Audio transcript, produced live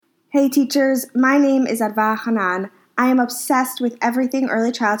Hey teachers, my name is Adva Hanan. I am obsessed with everything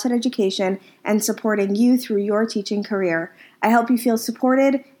early childhood education and supporting you through your teaching career. I help you feel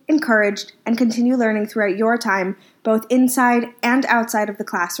supported, encouraged, and continue learning throughout your time, both inside and outside of the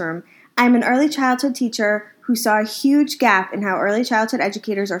classroom. I'm an early childhood teacher who saw a huge gap in how early childhood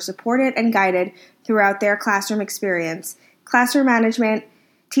educators are supported and guided throughout their classroom experience. Classroom management,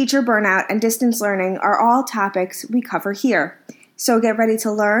 teacher burnout, and distance learning are all topics we cover here. So get ready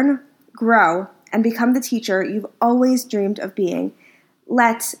to learn, grow, and become the teacher you've always dreamed of being.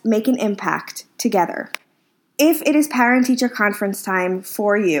 Let's make an impact together. If it is parent-teacher conference time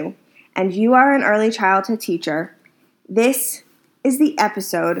for you, and you are an early childhood teacher, this is the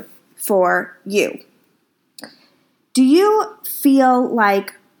episode for you. Do you feel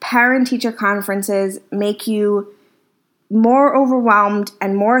like parent-teacher conferences make you more overwhelmed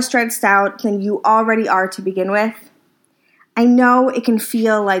and more stressed out than you already are to begin with? I know it can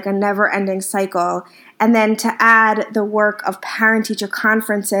feel like a never-ending cycle, and then to add the work of parent-teacher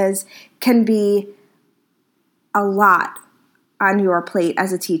conferences can be a lot on your plate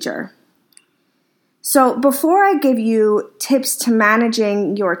as a teacher. So before I give you tips to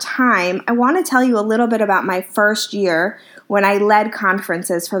managing your time, I want to tell you a little bit about my first year when I led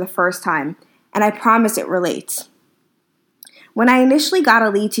conferences for the first time, and I promise it relates. When I initially got a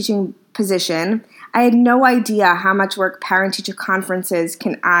lead teaching position, I had no idea how much work parent-teacher conferences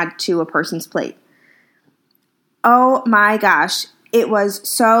can add to a person's plate. Oh my gosh, it was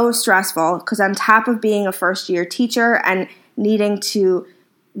so stressful because on top of being a first-year teacher and needing to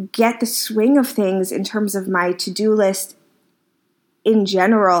get the swing of things in terms of my to-do list in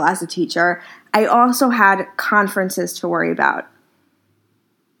general as a teacher, I also had conferences to worry about.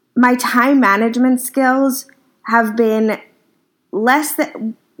 My time management skills have been less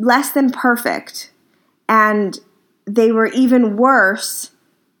than perfect, and they were even worse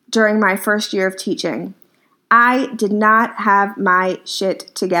during my first year of teaching. I did not have my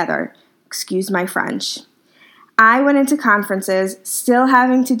shit together. Excuse my French. I went into conferences still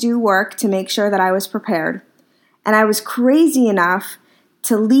having to do work to make sure that I was prepared, and I was crazy enough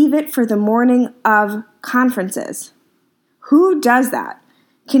to leave it for the morning of conferences. Who does that?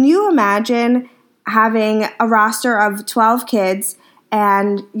 Can you imagine having a roster of 12 kids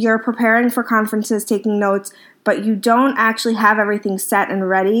and you're preparing for conferences, taking notes, but you don't actually have everything set and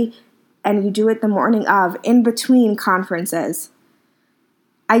ready, and you do it the morning of, in between conferences?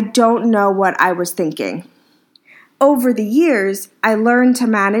 I don't know what I was thinking. Over the years, I learned to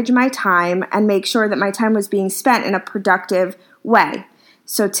manage my time and make sure that my time was being spent in a productive way.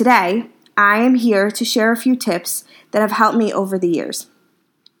 So today, I am here to share a few tips that have helped me over the years.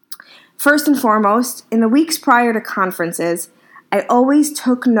 First and foremost, in the weeks prior to conferences, I always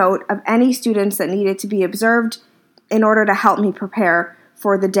took note of any students that needed to be observed in order to help me prepare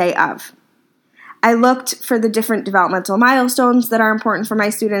for the day of. I looked for the different developmental milestones that are important for my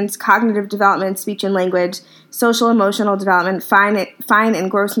students: cognitive development, speech and language, social emotional development, fine and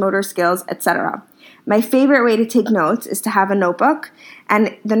gross motor skills, etc. My favorite way to take notes is to have a notebook,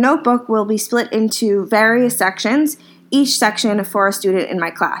 and the notebook will be split into various sections, each section for a student in my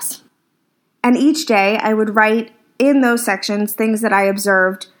class. And each day I would write in those sections things that I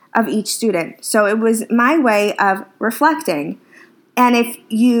observed of each student. So it was my way of reflecting. And if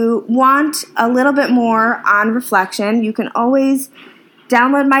you want a little bit more on reflection, you can always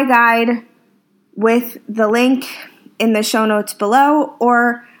download my guide with the link in the show notes below,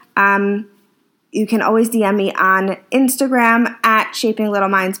 or you can always DM me on Instagram at Shaping Little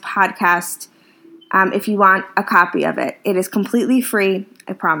Minds Podcast if you want a copy of it. It is completely free,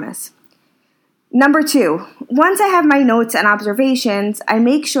 I promise. Number 2, once I have my notes and observations, I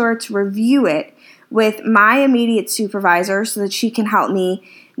make sure to review it with my immediate supervisor so that she can help me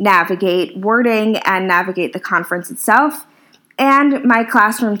navigate wording and navigate the conference itself, and my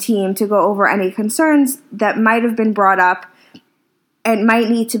classroom team to go over any concerns that might have been brought up and might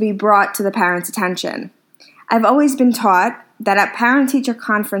need to be brought to the parents' attention. I've always been taught that at parent-teacher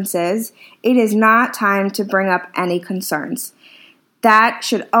conferences, it is not time to bring up any concerns. That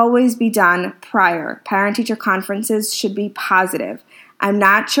should always be done prior. Parent-teacher conferences should be positive. I'm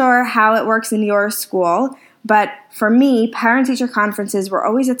not sure how it works in your school, but for me, parent-teacher conferences were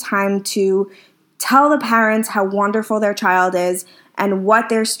always a time to tell the parents how wonderful their child is and what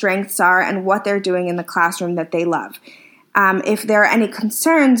their strengths are and what they're doing in the classroom that they love. If there are any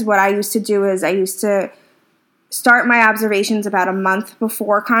concerns, what I used to do is I used to start my observations about a month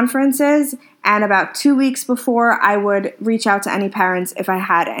before conferences, and about 2 weeks before, I would reach out to any parents if I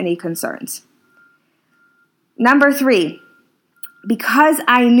had any concerns. Number 3, because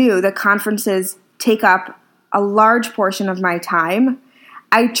I knew that conferences take up a large portion of my time,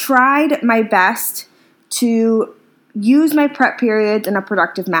 I tried my best to use my prep periods in a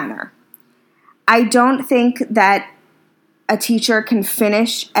productive manner. I don't think that a teacher can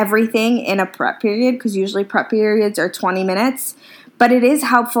finish everything in a prep period because usually prep periods are 20 minutes, but it is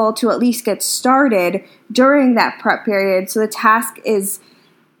helpful to at least get started during that prep period so the task is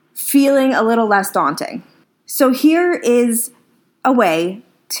feeling a little less daunting. So here is a way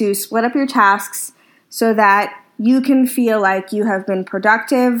to split up your tasks so that you can feel like you have been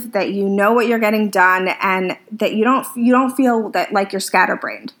productive, that you know what you're getting done, and that you don't feel that like you're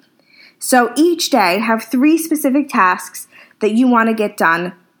scatterbrained. So each day, have 3 specific tasks that you want to get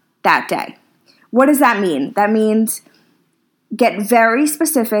done that day. What does that mean? That means get very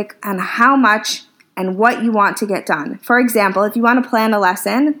specific on how much and what you want to get done. For example, if you want to plan a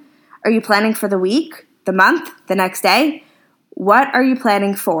lesson, are you planning for the week, the month, the next day? What are you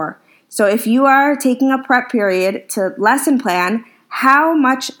planning for? So if you are taking a prep period to lesson plan, how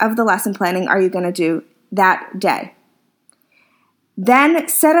much of the lesson planning are you going to do that day? Then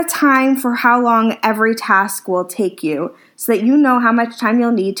set a time for how long every task will take you so that you know how much time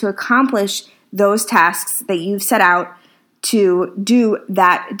you'll need to accomplish those tasks that you've set out to do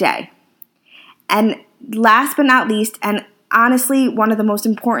that day. And last but not least, and honestly, one of the most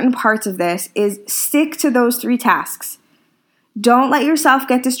important parts of this is stick to those 3 tasks. Don't let yourself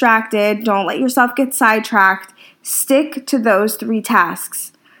get distracted. Don't let yourself get sidetracked. Stick to those 3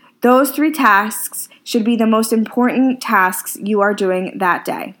 tasks. Those 3 tasks should be the most important tasks you are doing that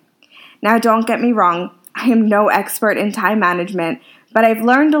day. Now, don't get me wrong. I am no expert in time management, but I've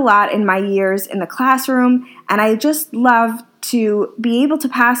learned a lot in my years in the classroom, and I just love to be able to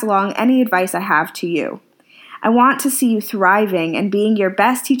pass along any advice I have to you. I want to see you thriving and being your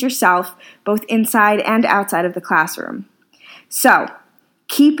best teacher self, both inside and outside of the classroom. So,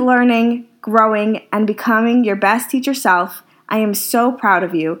 keep learning, growing, and becoming your best teacher self. I am so proud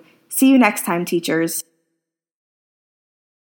of you. See you next time, teachers.